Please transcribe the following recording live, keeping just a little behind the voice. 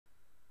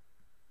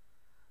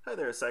Hi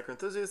there, Sitecore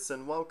enthusiasts,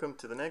 and welcome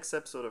to the next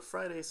episode of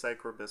Friday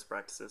Sitecore Best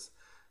Practices.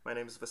 My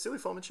name is Vasily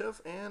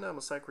Fomichev, and I'm a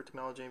Sitecore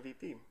Technology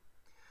MVP.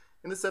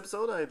 In this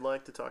episode, I'd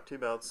like to talk to you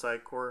about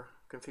Sitecore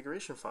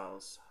configuration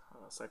files,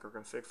 Sitecore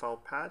config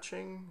file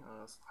patching,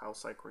 how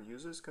Sitecore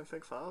uses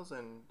config files,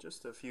 and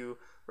just a few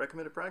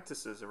recommended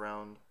practices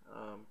around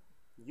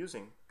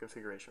using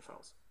configuration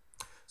files.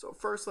 So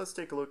first, let's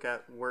take a look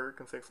at where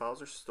config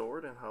files are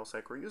stored and how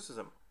Sitecore uses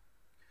them.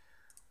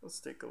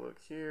 Let's take a look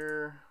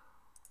here.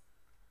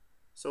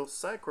 So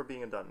Sitecore,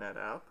 being a .NET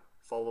app,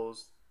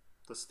 follows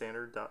the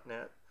standard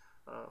 .NET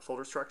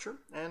folder structure,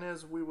 and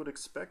as we would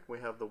expect, we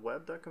have the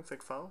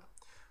web.config file,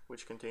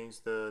 which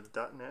contains the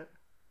 .NET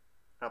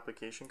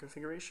application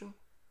configuration,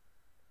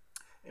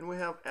 and we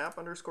have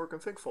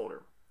app_config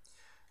folder,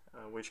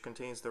 which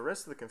contains the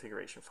rest of the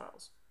configuration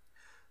files.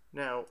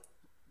 Now,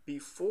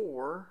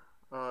 before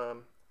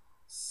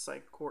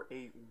Sitecore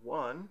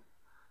 8.1,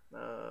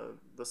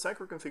 the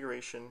Sitecore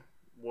configuration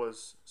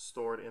was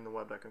stored in the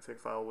web.config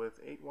file.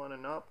 With 8.1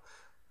 and up,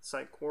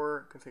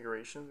 Sitecore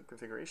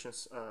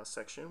configurations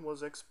section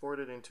was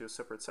exported into a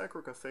separate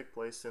Sitecore config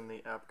placed in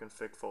the app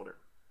config folder.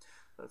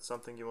 That's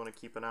something you want to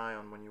keep an eye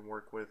on when you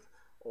work with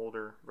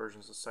older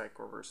versions of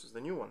Sitecore versus the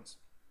new ones.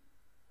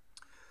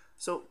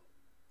 So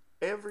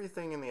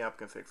everything in the app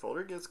config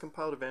folder gets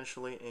compiled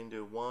eventually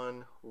into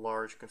one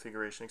large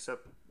configuration,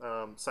 except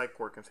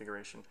Sitecore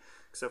configuration,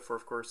 except for,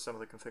 of course, some of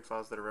the config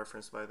files that are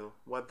referenced by the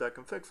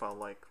web.config file,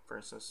 like, for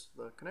instance,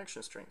 the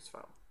connection strings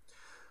file.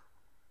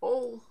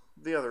 All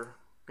the other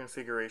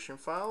configuration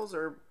files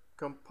are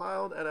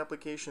compiled at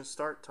application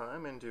start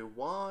time into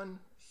one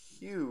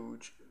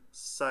huge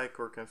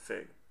Sitecore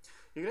config.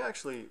 You can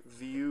actually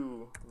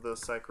view the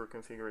Sitecore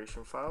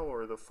configuration file,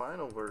 or the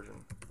final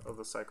version of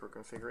the Sitecore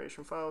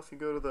configuration file, if you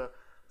go to the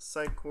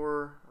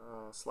Sitecore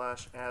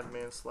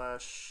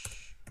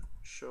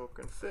 /admin/show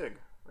config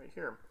right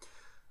here.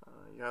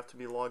 You have to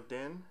be logged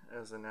in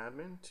as an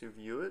admin to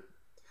view it.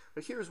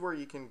 But here's where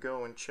you can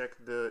go and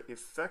check the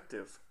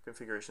effective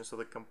configuration, so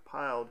the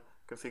compiled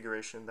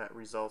configuration that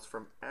results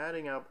from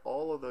adding up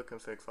all of the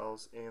config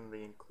files in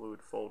the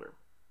include folder.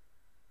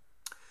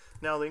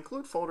 Now, the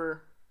include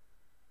folder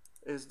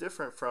is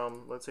different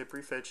from, let's say,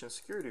 prefetch and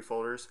security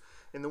folders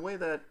in the way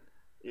that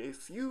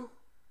if you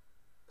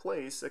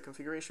place a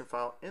configuration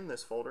file in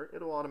this folder,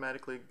 it'll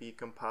automatically be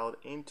compiled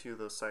into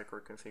the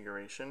Sitecore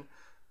configuration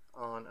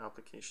on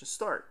application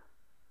start.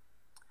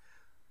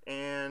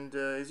 And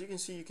as you can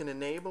see, you can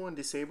enable and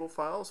disable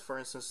files. For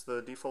instance,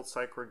 the default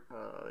Sitecore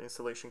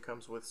installation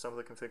comes with some of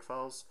the config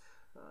files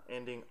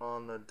ending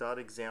on the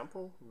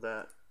 .example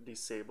that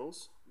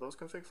disables those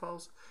config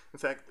files. In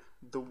fact,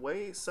 the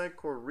way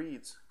Sitecore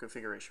reads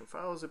configuration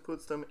files, it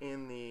puts them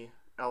in the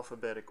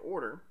alphabetic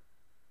order,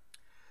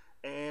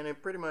 and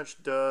it pretty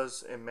much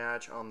does a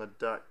match on the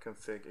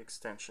 .config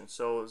extension.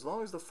 So as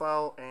long as the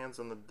file ends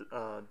on the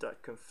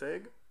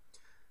 .config,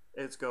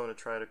 it's going to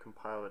try to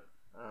compile it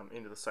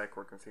into the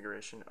Sitecore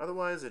configuration.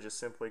 Otherwise, it just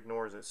simply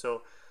ignores it.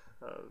 So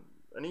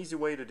an easy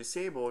way to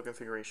disable a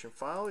configuration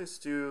file is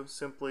to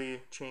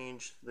simply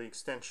change the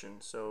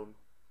extension. So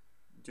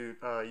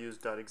use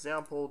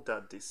 .example,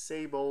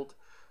 .disabled,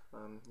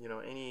 you know,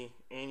 any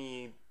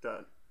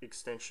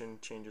extension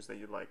changes that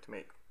you'd like to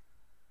make.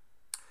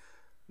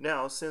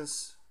 Now,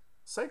 since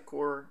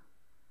Sitecore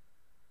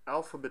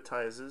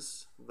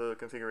alphabetizes the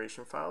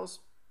configuration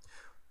files,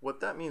 what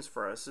that means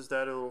for us is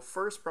that it'll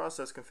first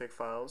process config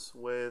files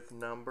with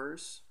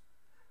numbers,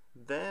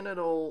 then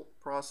it'll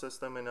process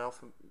them in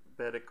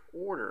alphabetic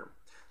order.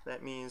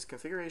 That means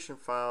configuration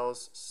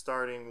files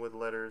starting with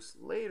letters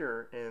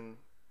later in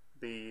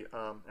the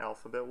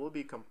alphabet will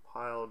be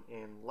compiled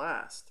in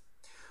last.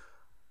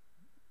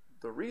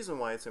 The reason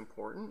why it's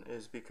important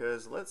is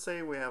because, let's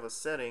say we have a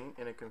setting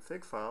in a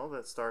config file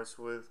that starts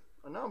with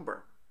a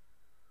number.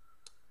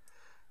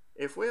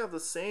 If we have the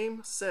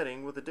same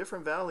setting with a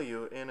different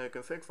value in a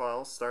config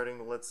file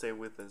starting, let's say,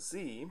 with a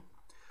Z,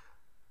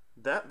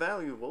 that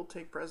value will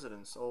take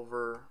precedence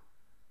over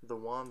the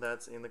one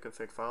that's in the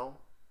config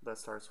file that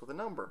starts with a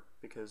number,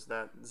 because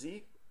that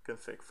Z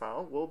config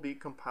file will be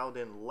compiled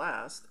in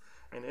last,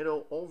 and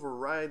it'll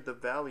override the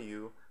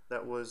value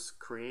that was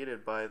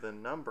created by the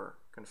number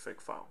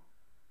config file.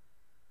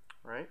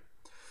 Right?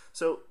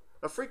 So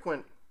a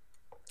frequent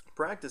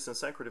practice in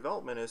Sitecore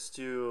development is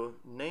to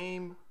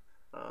name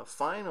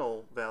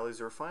final values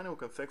or final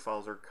config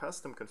files or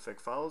custom config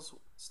files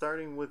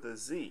starting with a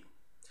Z.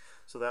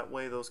 So that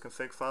way those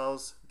config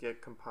files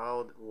get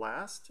compiled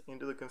last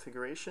into the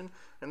configuration,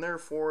 and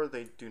therefore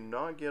they do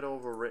not get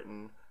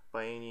overwritten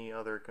by any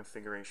other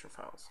configuration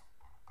files.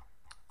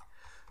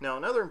 Now,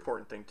 another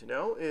important thing to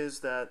know is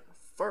that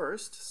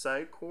first,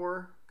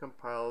 Sitecore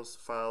compiles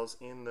files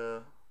in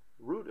the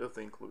root of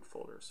the include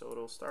folder. So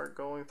it'll start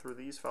going through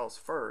these files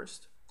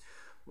first.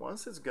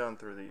 Once it's gone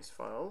through these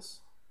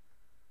files,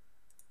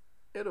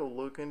 it'll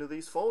look into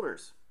these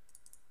folders.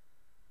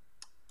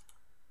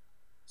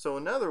 So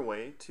another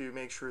way to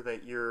make sure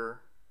that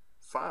your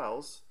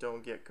files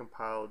don't get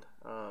compiled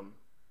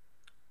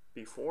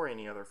before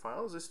any other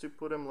files is to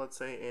put them, let's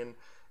say,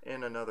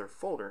 in another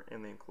folder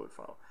in the include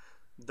file.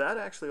 that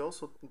actually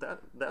also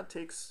that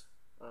takes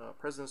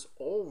precedence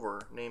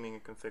over naming a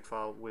config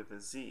file with a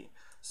Z.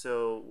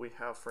 So we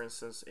have, for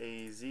instance,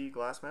 a Z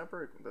glass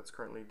mapper that's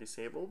currently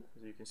disabled.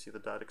 As you can see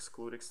the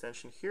 .exclude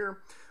extension here.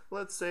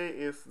 Let's say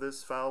if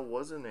this file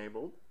was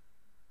enabled,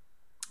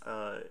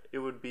 it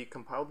would be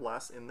compiled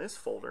last in this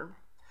folder,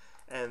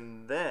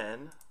 and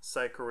then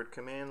Sitecore would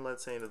come in,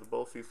 let's say, into the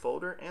BOFI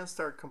folder and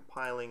start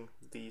compiling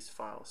these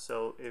files.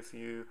 So if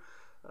you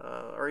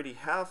already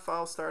have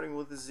files starting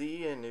with a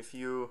Z, and if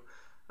you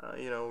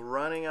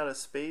running out of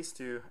space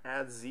to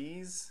add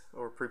Z's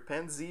or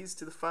prepend Z's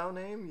to the file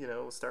name,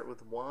 start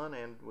with 1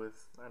 and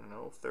with, I don't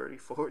know, 30,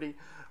 40.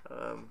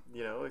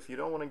 If you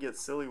don't want to get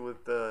silly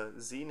with the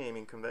Z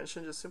naming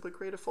convention, just simply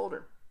create a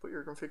folder. Put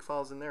your config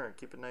files in there and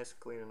keep it nice,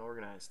 clean, and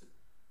organized.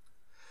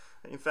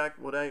 In fact,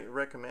 what I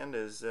recommend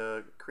is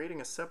creating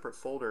a separate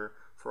folder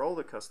for all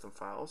the custom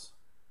files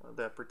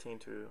that pertain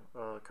to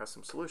a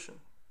custom solution.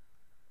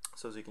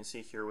 So as you can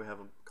see here, we have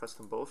a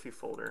custom BOFI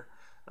folder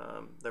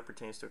that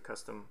pertains to a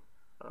custom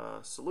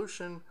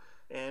solution,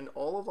 and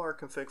all of our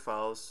config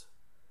files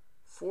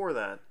for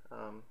that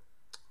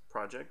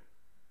project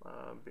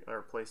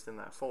are placed in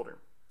that folder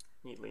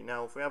neatly.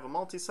 Now, if we have a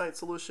multi-site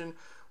solution,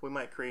 we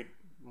might create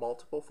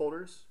multiple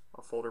folders,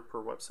 a folder per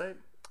website,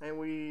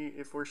 and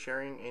if we're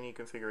sharing any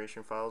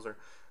configuration files, or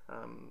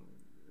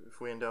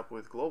if we end up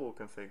with global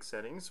config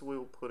settings,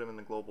 we'll put them in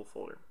the global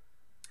folder.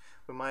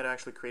 We might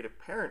actually create a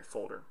parent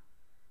folder,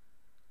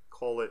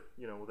 call it,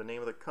 the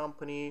name of the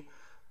company,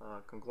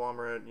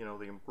 conglomerate,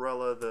 the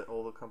umbrella that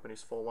all the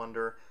companies fall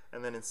under,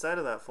 and then inside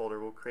of that folder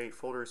we'll create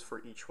folders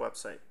for each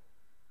website.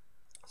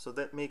 So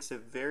that makes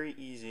it very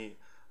easy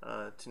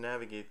to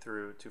navigate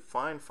through, to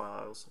find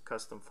files,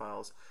 custom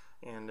files,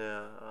 and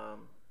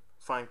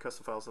find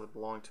custom files that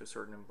belong to a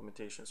certain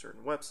implementation, a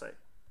certain website.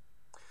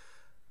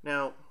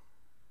 Now,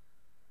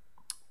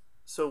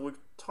 so we've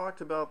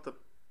talked about the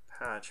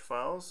patch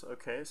files.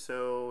 Okay,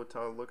 so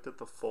looked at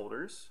the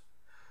folders.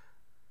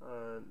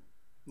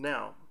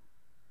 Now,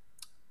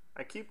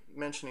 I keep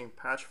mentioning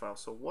patch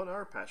files. So what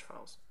are patch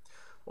files?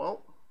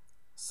 Well,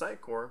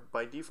 Sitecore,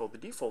 by default, the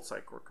default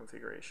Sitecore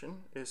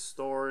configuration is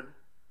stored,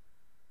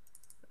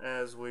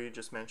 as we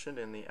just mentioned,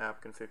 in the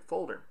app config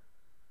folder.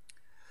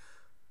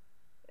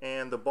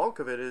 And the bulk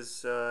of it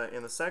is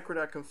in the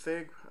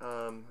sitecore.config.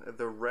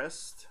 The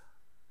rest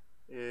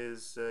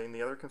is in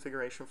the other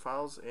configuration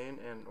files in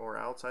and or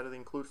outside of the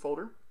include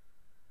folder.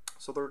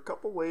 So there are a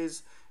couple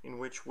ways in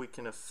which we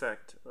can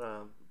affect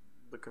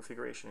the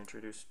configuration,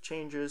 introduce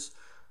changes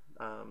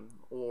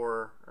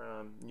or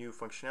new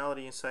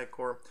functionality in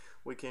Sitecore.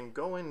 We can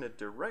go in and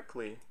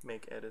directly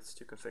make edits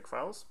to config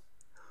files,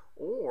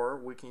 or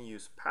we can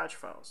use patch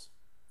files.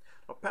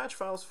 Now, patch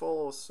files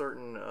follow a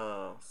certain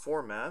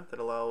format that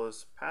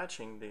allows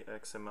patching the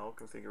XML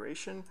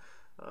configuration,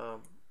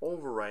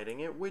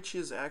 overriding it, which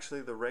is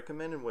actually the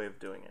recommended way of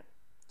doing it.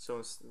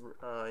 So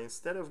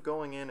instead of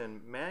going in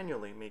and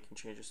manually making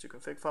changes to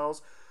config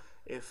files,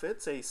 if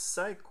it's a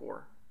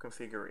Sitecore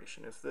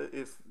configuration, if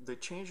the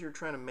change you're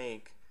trying to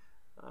make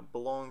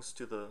belongs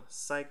to the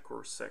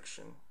Sitecore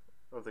section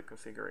of the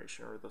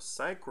configuration, or the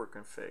Sitecore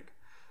config,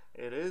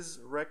 it is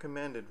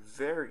recommended,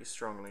 very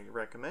strongly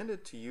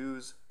recommended, to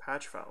use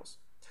patch files.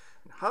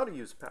 And how to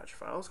use patch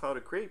files, how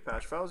to create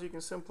patch files, you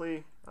can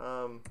simply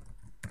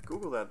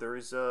Google that.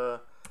 There's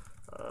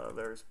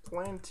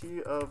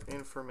plenty of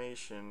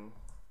information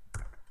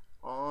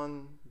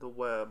on the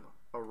web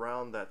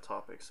around that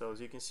topic. So as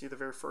you can see, the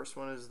very first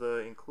one is the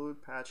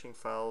include patching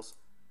files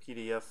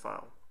PDF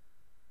file.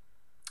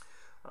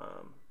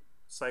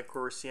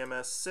 Sitecore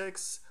CMS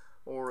 6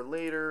 or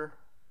later.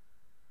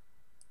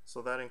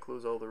 So that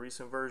includes all the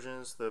recent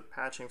versions. The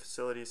patching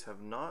facilities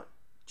have not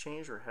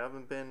changed or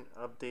haven't been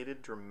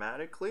updated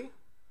dramatically.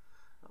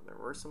 There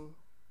were some,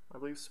 I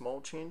believe,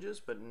 small changes,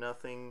 but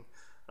nothing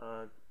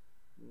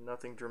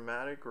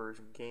dramatic or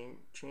game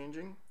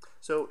changing.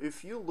 So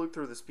if you look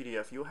through this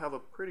PDF, you'll have a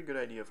pretty good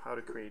idea of how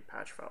to create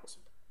patch files.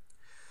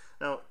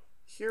 Now,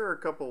 here are a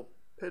couple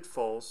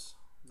pitfalls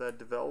that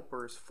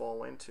developers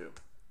fall into.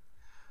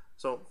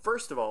 So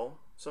first of all,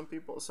 some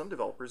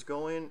developers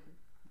go in,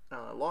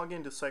 log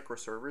into Sitecore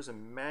servers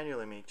and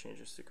manually make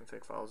changes to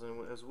config files,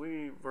 and as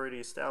we've already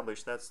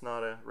established, that's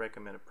not a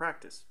recommended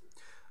practice.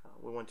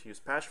 We want to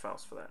use patch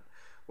files for that.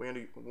 We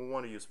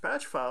want to use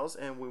patch files,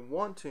 and we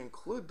want to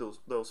include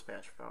those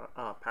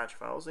patch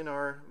files in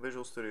our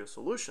Visual Studio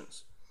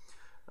solutions.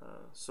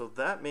 So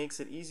that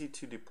makes it easy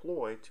to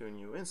deploy to a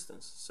new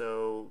instance.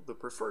 So the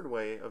preferred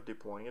way of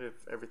deploying it,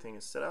 if everything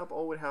is set up,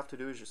 all we have to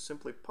do is just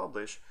simply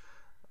publish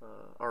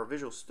our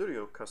Visual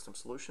Studio custom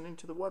solution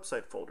into the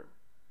website folder.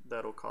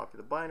 That'll copy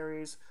the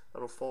binaries,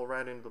 that'll fall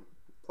right into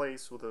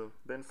place with a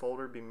bin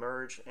folder, be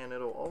merged, and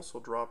it'll also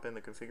drop in the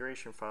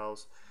configuration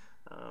files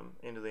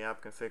into the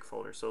app config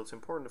folder. So it's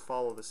important to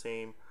follow the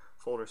same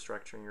folder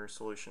structure in your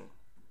solution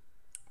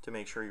to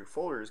make sure your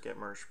folders get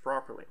merged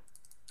properly.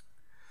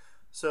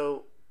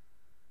 So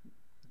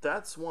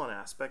that's one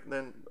aspect.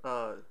 Then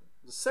the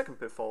second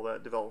pitfall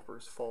that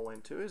developers fall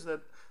into is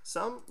that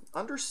some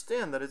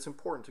understand that it's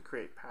important to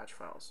create patch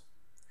files.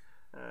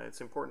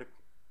 It's important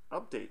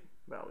update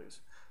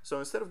values. So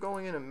instead of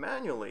going in and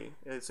manually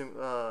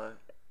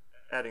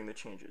adding the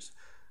changes,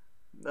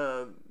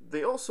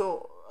 they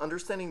also,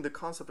 understanding the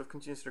concept of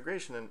continuous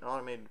integration and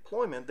automated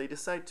deployment, they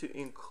decide to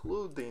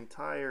include the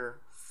entire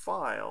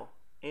file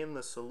in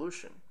the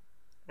solution,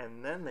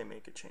 and then they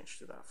make a change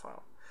to that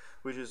file,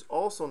 which is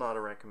also not a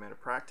recommended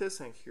practice,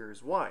 and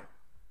here's why.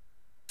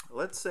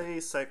 Let's say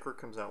Sitecore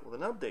comes out with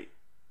an update,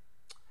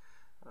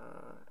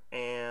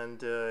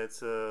 and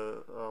it's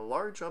a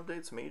large update,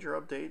 it's a major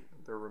update.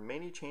 There were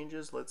many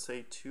changes, let's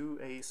say, to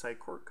a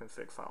Sitecore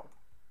config file,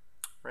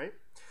 right?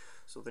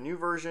 So the new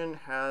version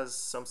has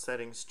some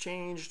settings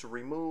changed,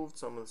 removed,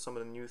 some of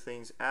the new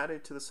things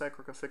added to the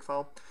Sitecore config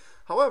file.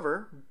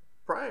 However,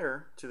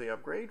 prior to the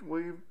upgrade,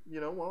 we've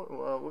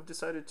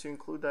decided to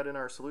include that in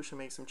our solution,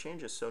 make some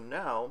changes. So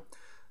now,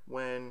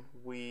 when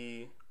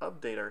we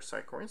update our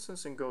Sitecore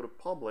instance and go to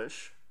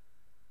publish,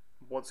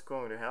 what's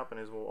going to happen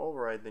is we'll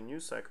override the new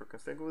Sitecore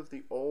config with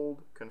the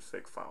old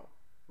config file,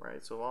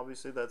 right? So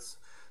obviously that's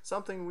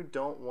something we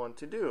don't want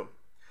to do.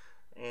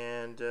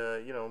 And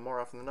more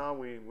often than not,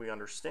 we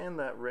understand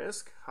that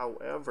risk.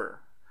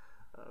 However,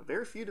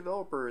 very few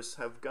developers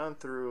have gone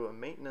through a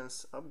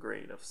maintenance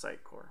upgrade of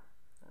Sitecore.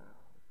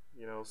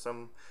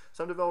 Some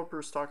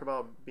developers talk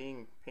about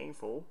being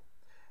painful,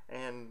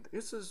 and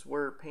this is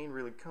where pain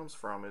really comes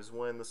from, is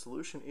when the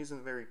solution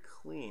isn't very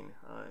clean,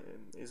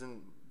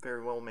 isn't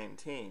very well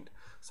maintained.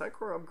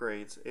 Sitecore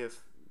upgrades,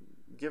 if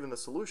given the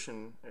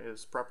solution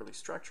is properly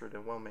structured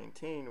and well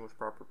maintained with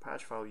proper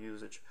patch file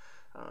usage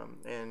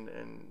and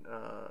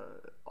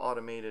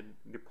automated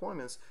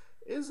deployments,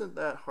 isn't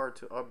that hard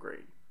to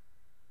upgrade.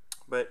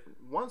 But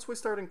once we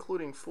start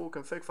including full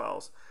config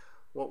files,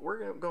 what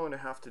we're going to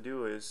have to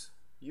do is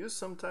use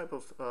some type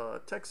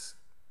of text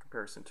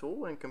comparison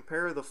tool and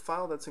compare the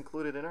file that's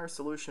included in our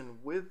solution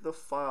with the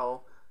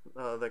file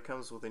that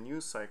comes with a new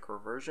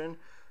Sitecore version,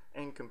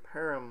 and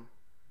compare them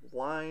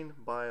line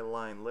by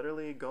line,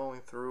 literally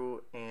going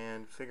through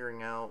and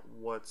figuring out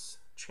what's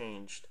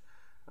changed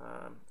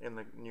in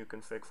the new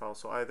config file.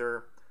 So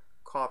either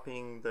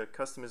copying the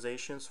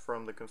customizations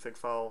from the config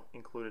file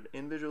included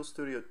in Visual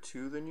Studio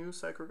to the new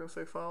Sitecore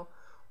config file,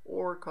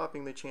 or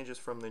copying the changes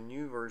from the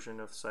new version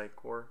of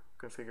Sitecore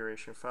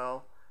configuration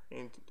file,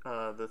 and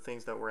the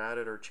things that were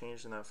added or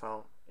changed in that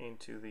file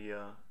into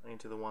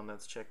the one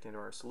that's checked into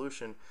our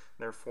solution,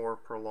 therefore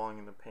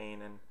prolonging the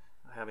pain and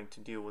having to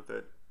deal with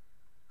it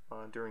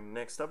during the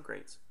next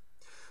upgrades.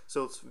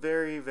 So it's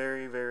very,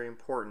 very, very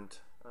important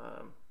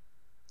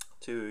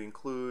to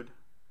include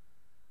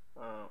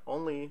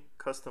only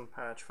custom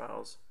patch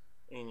files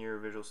in your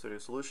Visual Studio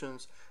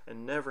solutions,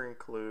 and never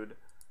include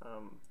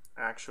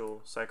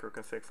actual Sitecore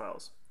config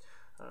files.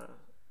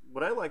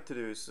 What I like to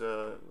do is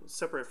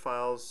separate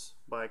files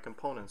by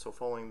components. So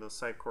following the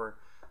Sitecore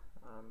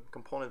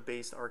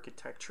component-based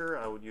architecture,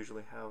 I would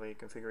usually have a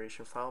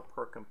configuration file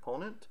per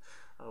component.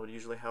 I would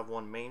usually have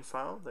one main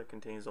file that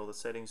contains all the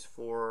settings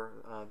for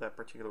that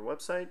particular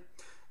website.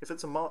 If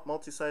it's a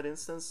multi-site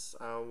instance,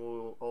 I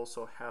will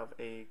also have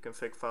a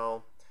config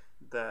file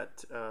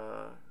that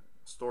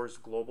stores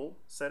global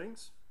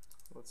settings.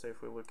 Let's say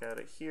if we look at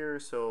it here,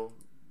 so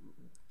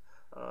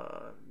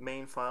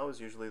main file is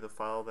usually the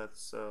file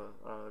that's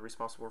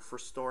responsible for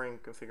storing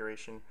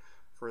configuration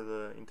for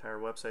the entire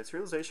website.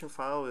 Serialization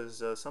file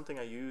is something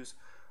I use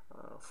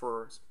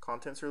for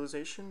content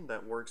serialization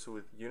that works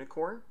with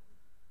Unicorn.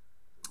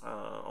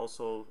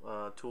 Also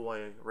a tool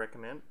I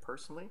recommend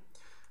personally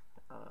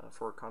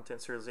for content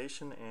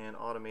serialization and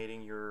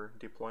automating your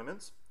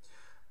deployments.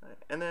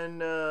 And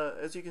then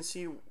as you can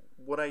see,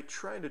 what I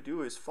try to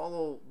do is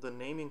follow the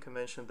naming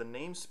convention, the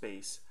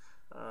namespace,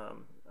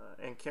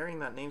 and carrying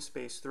that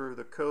namespace through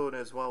the code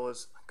as well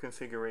as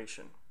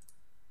configuration.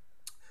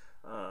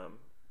 So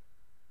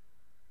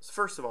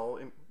first of all,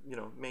 it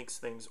makes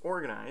things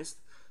organized,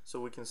 so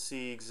we can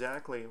see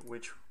exactly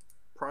which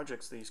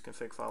projects these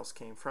config files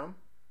came from.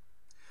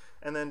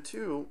 And then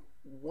two,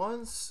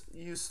 once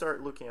you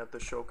start looking at the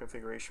show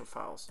configuration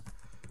files,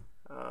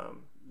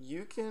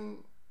 you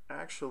can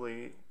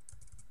actually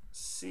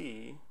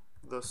see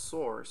the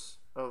source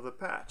of the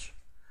patch.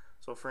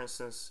 So for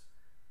instance,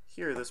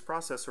 here this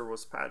processor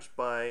was patched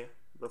by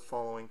the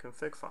following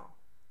config file.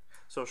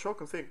 So show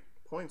config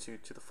points you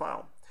to the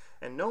file,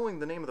 and knowing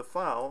the name of the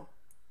file,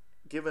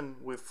 given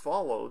we've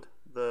followed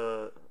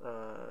the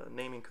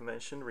naming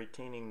convention,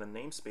 retaining the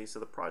namespace of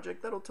the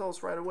project, that'll tell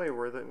us right away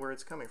where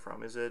it's coming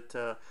from. Is it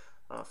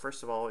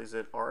first of all, is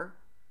it our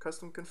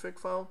custom config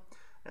file,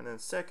 and then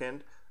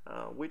second,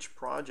 which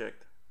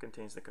project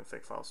contains the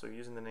config file. So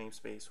using the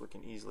namespace, we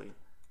can easily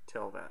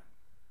tell that.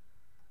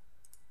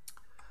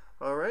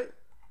 Alright,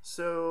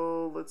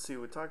 so let's see,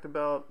 we talked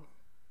about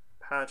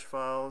patch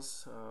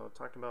files,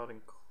 talked about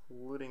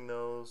including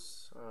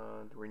those,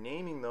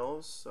 renaming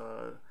those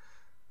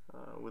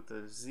with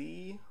the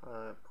Z,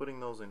 putting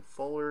those in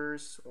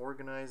folders,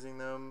 organizing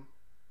them.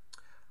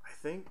 I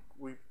think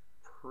we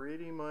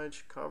pretty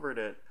much covered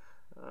it.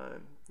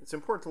 It's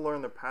important to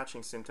learn the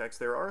patching syntax.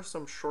 There are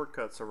some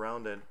shortcuts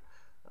around it,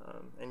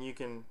 and you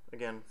can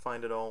again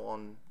find it all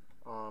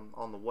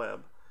on the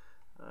web.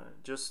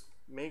 Just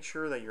make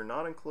sure that you're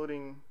not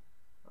including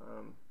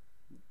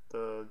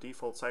the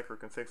default Sitecore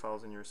config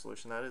files in your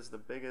solution. That is the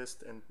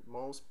biggest and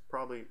most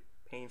probably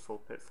painful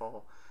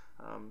pitfall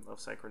of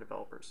Sitecore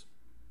developers.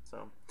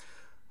 So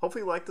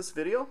hopefully you liked this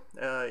video.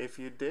 If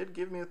you did,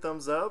 give me a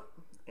thumbs up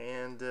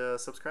and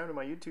subscribe to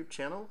my YouTube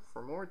channel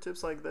for more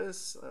tips like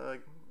this.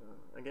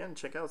 Again,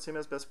 check out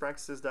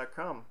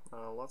cmsbestpractices.com.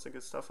 Lots of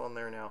good stuff on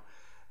there now.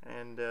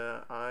 And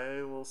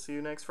I will see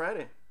you next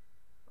Friday.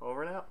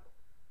 Over and out.